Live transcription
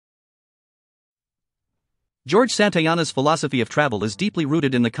George Santayana's philosophy of travel is deeply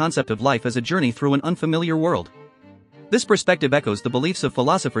rooted in the concept of life as a journey through an unfamiliar world. This perspective echoes the beliefs of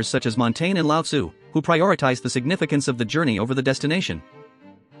philosophers such as Montaigne and Lao Tzu, who prioritize the significance of the journey over the destination.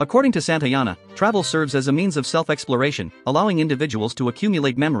 According to Santayana, travel serves as a means of self-exploration, allowing individuals to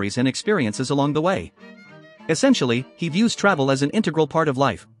accumulate memories and experiences along the way. Essentially, he views travel as an integral part of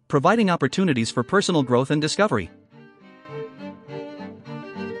life, providing opportunities for personal growth and discovery.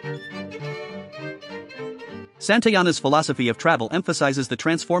 Santayana's philosophy of travel emphasizes the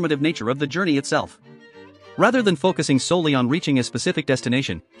transformative nature of the journey itself. Rather than focusing solely on reaching a specific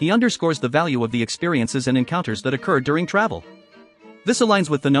destination, he underscores the value of the experiences and encounters that occur during travel. This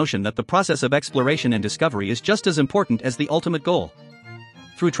aligns with the notion that the process of exploration and discovery is just as important as the ultimate goal.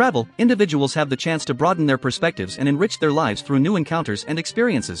 Through travel, individuals have the chance to broaden their perspectives and enrich their lives through new encounters and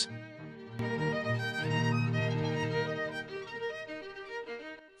experiences.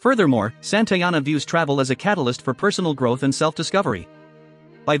 Furthermore, Santayana views travel as a catalyst for personal growth and self-discovery.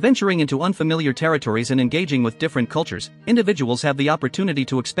 By venturing into unfamiliar territories and engaging with different cultures, individuals have the opportunity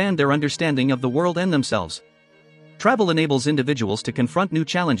to expand their understanding of the world and themselves. Travel enables individuals to confront new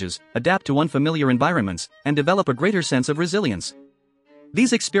challenges, adapt to unfamiliar environments, and develop a greater sense of resilience.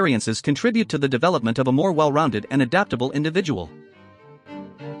 These experiences contribute to the development of a more well-rounded and adaptable individual.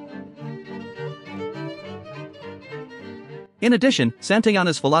 In addition,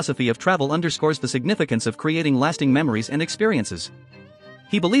 Santayana's philosophy of travel underscores the significance of creating lasting memories and experiences.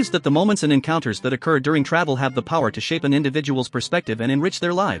 He believes that the moments and encounters that occur during travel have the power to shape an individual's perspective and enrich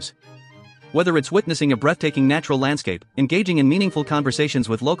their lives. Whether it's witnessing a breathtaking natural landscape, engaging in meaningful conversations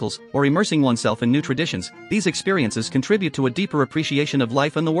with locals, or immersing oneself in new traditions, these experiences contribute to a deeper appreciation of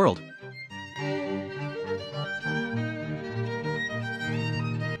life and the world.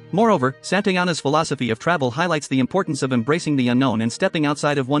 Moreover, Santayana's philosophy of travel highlights the importance of embracing the unknown and stepping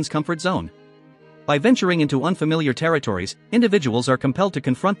outside of one's comfort zone. By venturing into unfamiliar territories, individuals are compelled to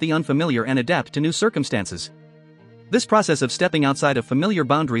confront the unfamiliar and adapt to new circumstances. This process of stepping outside of familiar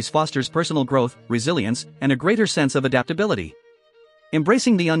boundaries fosters personal growth, resilience, and a greater sense of adaptability.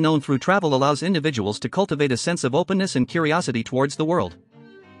 Embracing the unknown through travel allows individuals to cultivate a sense of openness and curiosity towards the world.